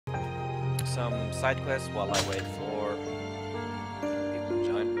some side quests while I wait for people to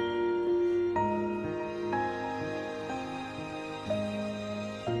join.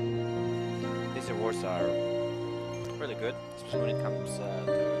 These rewards are really good, especially when it comes to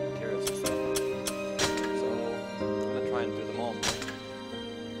materials and stuff. So I'm gonna try and do them all.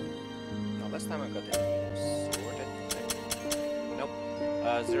 Now last time I got a sword, I think. Nope.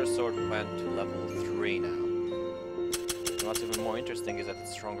 Zero sword went to level 3 now. And what's even more interesting is that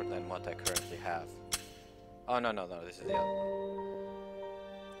it's stronger than what I currently have. Oh no, this is the other one.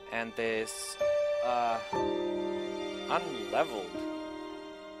 And this unleveled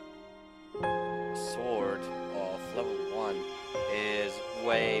sword of level 1 is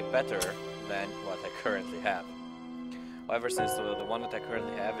way better than what I currently have. However, since the one that I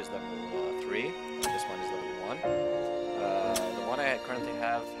currently have is level 3, this one is level 1, the one I currently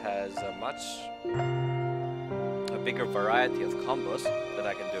have has a much bigger variety of combos that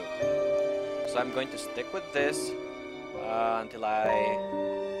I can do. So I'm going to stick with this until I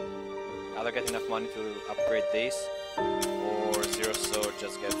either get enough money to upgrade these, or Zero Sword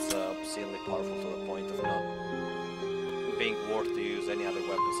just gets obscenely powerful to the point of not being worth to use any other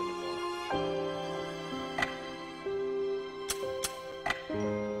weapons anymore.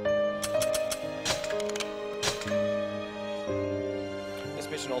 This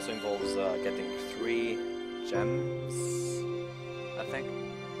mission also involves getting 3 gems, I think,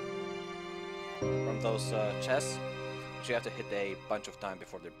 from those chests, which you have to hit a bunch of time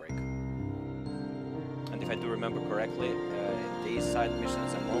before they break. And if I do remember correctly, in these side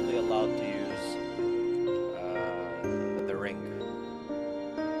missions I'm only allowed to use the ring,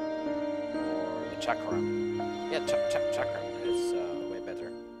 or the chakram. Yeah, chakram is way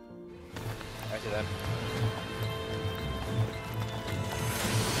better. Alrighty then.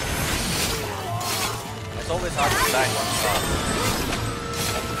 It's always hard to die in one shot.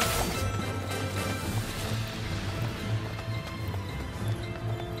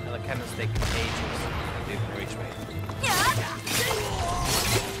 And the cannons take ages to even reach me.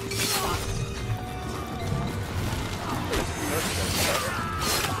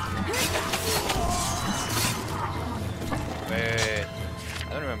 Wait, I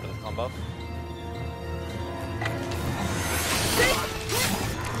don't remember the combo.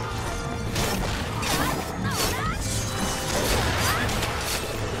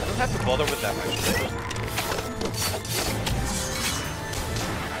 I don't have to bother with that actually.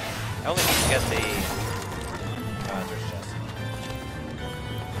 I only need to get the treasure chest.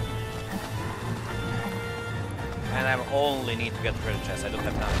 And I only need to get the treasure chest. I don't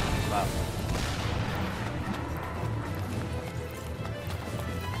have time to move out.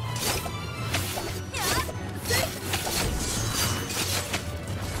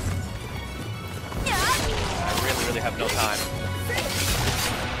 I really have no time.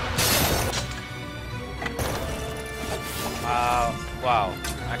 Wow,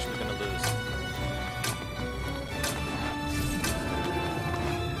 I'm actually gonna lose.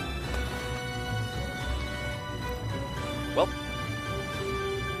 Well.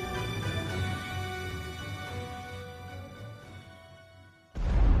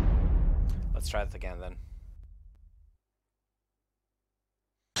 Let's try that again then.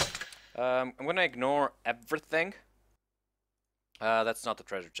 I'm gonna ignore everything. That's not the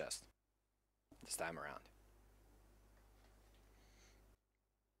treasure chest this time around.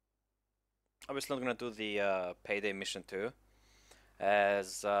 Obviously, I'm gonna do the payday mission too,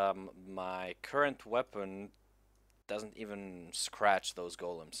 as my current weapon doesn't even scratch those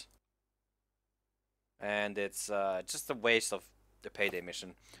golems, and it's just a waste of the payday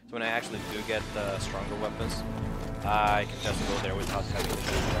mission. So when I actually do get stronger weapons, I can just go there without having to do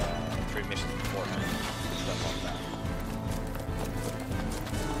 3 missions beforehand. Stuff like that.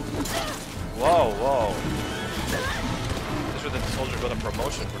 Whoa! This was that the soldier got a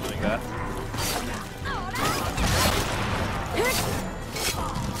promotion for doing that.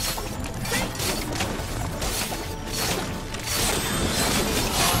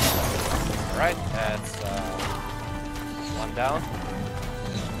 Alright, that's 1 down.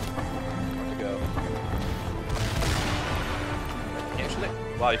 Where to go? Can you actually?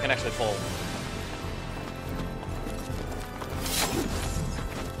 Wow, you can actually fall.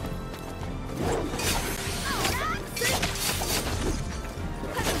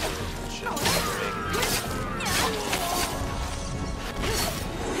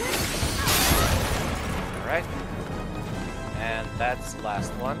 Alright. And that's the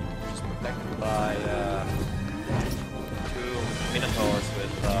last one, which is protected by 2 minotaurs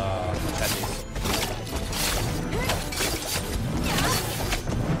with machetes.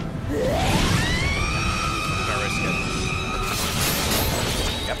 I'm gonna risk it.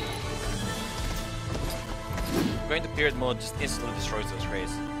 Yep. going to period mode just instantly destroys those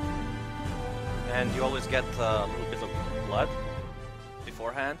rays. And you always get a little bit of blood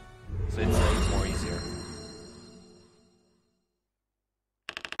beforehand, so it's more easier.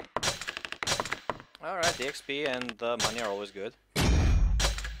 Alright, the XP and the money are always good.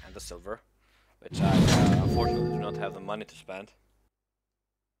 And the silver, which I unfortunately do not have the money to spend.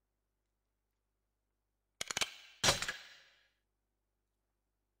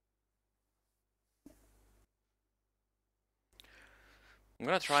 I'm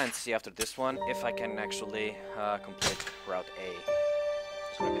gonna try and see after this one if I can actually complete Route A.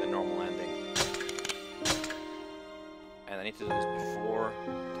 It's gonna be the normal ending. And I need to do this before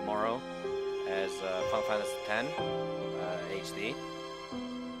tomorrow, as Final Fantasy X HD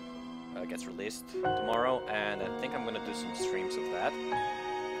gets released tomorrow, and I think I'm gonna do some streams of that.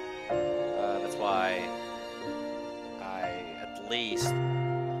 That's why I at least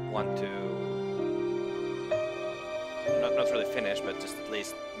want to not really finish, but just at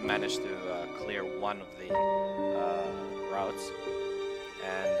least manage to clear one of the routes,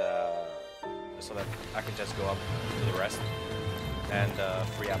 and so that I can just go up to the rest and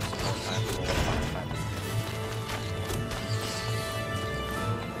free up some more time for Final Fantasy.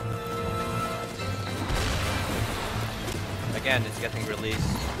 Again, it's getting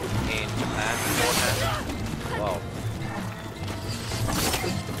released in Japan beforehand. Wow.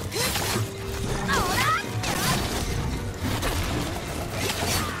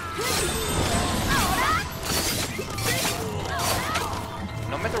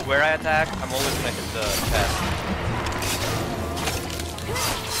 No matter where I attack, I'm always gonna hit the chest.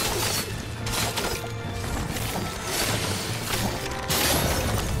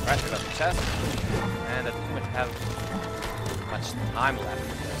 Right, I got the chest. And I don't even have much time left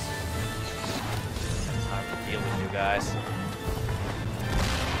for this. Time to deal with you guys.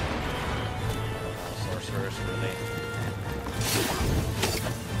 Sorcerers, really.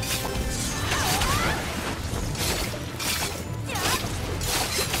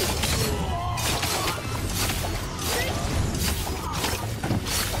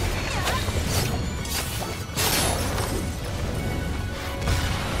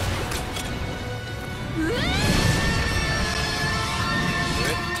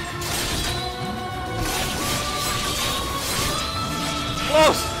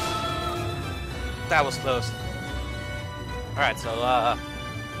 Close! That was close. Alright, so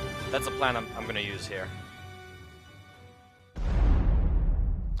that's the plan I'm gonna use here.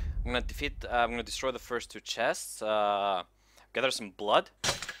 I'm gonna destroy the first two chests, gather some blood,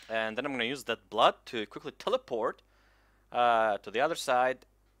 and then I'm gonna use that blood to quickly teleport to the other side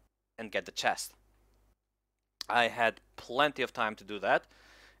and get the chest. I had plenty of time to do that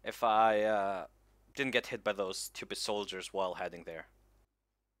if I didn't get hit by those stupid soldiers while heading there.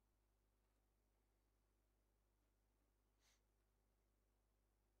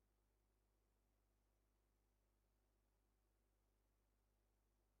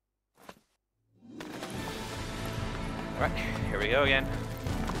 Alright, here we go again.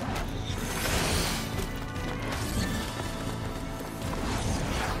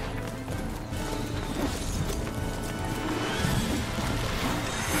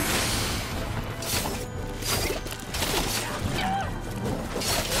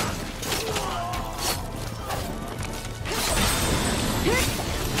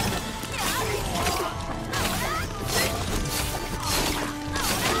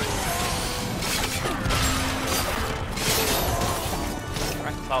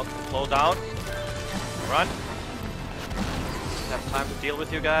 Slow down. Run. Just have time to deal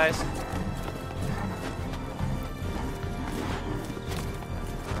with you guys.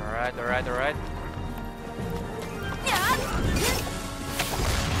 Alright, alright, alright.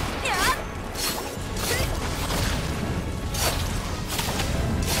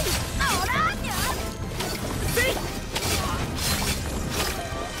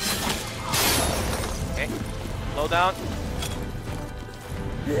 Okay, slow down.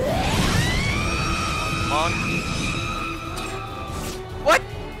 Come on. What?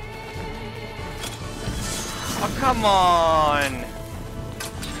 Oh, come on.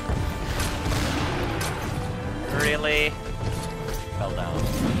 Really? Fell down.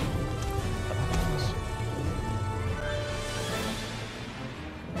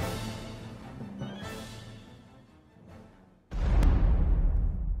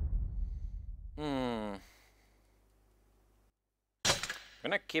 I'm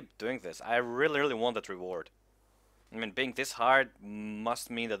gonna keep doing this. I really want that reward. I mean, being this hard must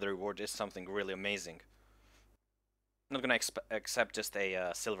mean that the reward is something really amazing. I'm not gonna accept just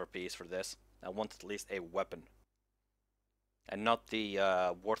a silver piece for this. I want at least a weapon. And not the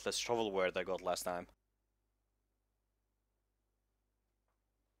worthless shovelware that I got last time.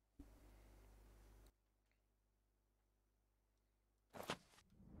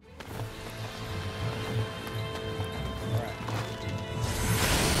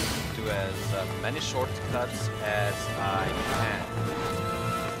 as many shortcuts as I can.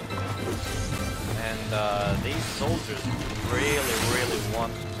 And these soldiers really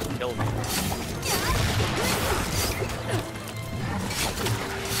want to kill me.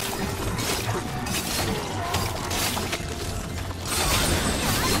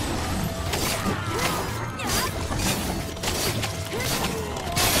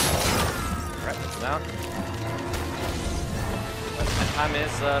 Alright, that's down. My time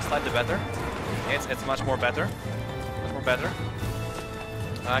is slightly better. It's much more better. Much more better.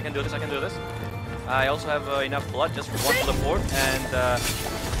 I can do this, I can do this. I also have enough blood just for one teleport and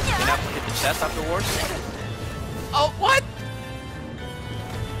enough to hit the chest afterwards. Oh, what?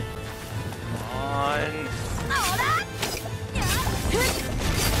 Come on.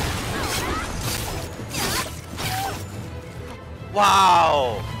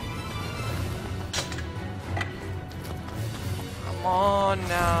 Wow! Come on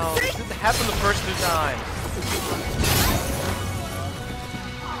now. This didn't happen the first 2 times.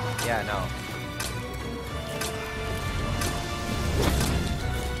 Yeah, no.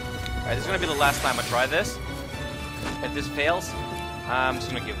 Alright, this is gonna be the last time I try this. If this fails, I'm just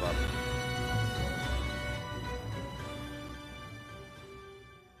gonna give up.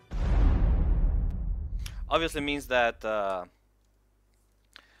 Obviously means that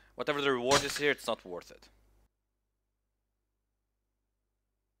whatever the reward is here, it's not worth it.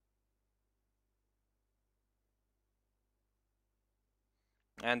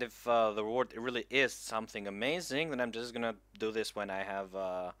 And if the reward really is something amazing, then I'm just gonna do this when I have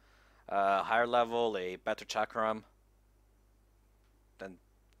a higher level, a better chakram than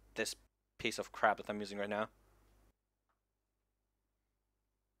this piece of crap that I'm using right now.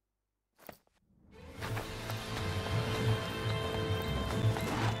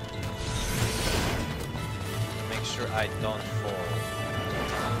 Make sure I don't fall.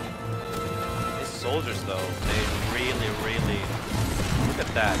 These soldiers though, they really look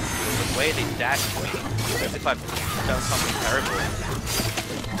at that. The way they dash me, as if I've done something terrible.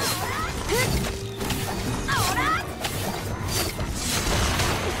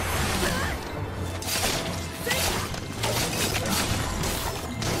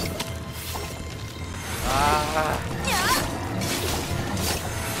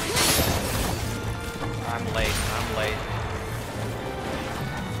 I'm late.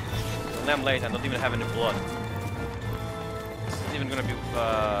 I'm late, I don't even have any blood. This isn't even gonna be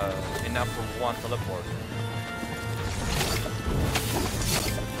enough for one teleport.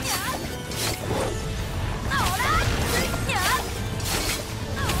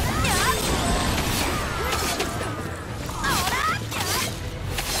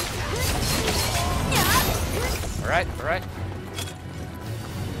 Alright.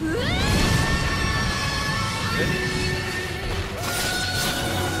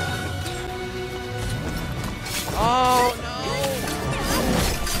 Oh no!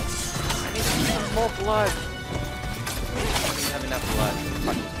 I need more blood. I don't have enough blood.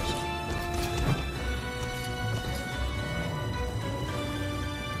 Fuck this mission.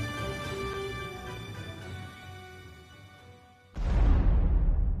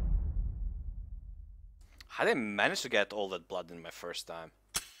 How did I manage to get all that blood in my first time?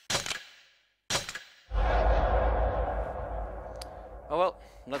 Oh well,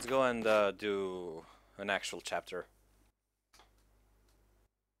 let's go and do an actual chapter.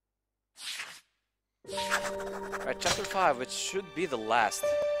 Alright, chapter 5, which should be the last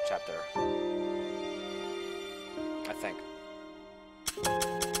chapter. I think.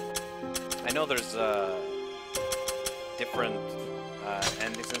 I know there's different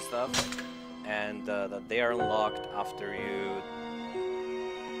endings and stuff, and that they are unlocked after you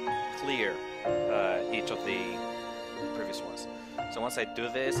clear each of the previous ones. So once I do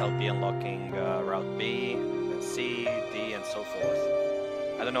this, I'll be unlocking Route B, then C, D, and so forth.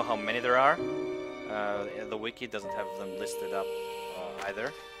 I don't know how many there are. The wiki doesn't have them listed up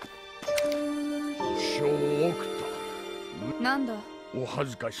either.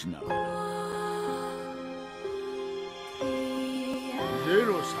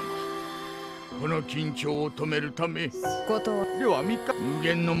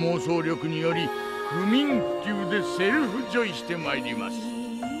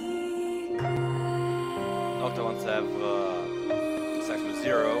 Octa wants to have sex with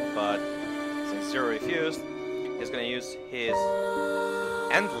Zero, but since Zero refused, he's gonna use his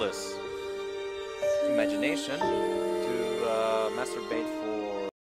endless imagination to masturbate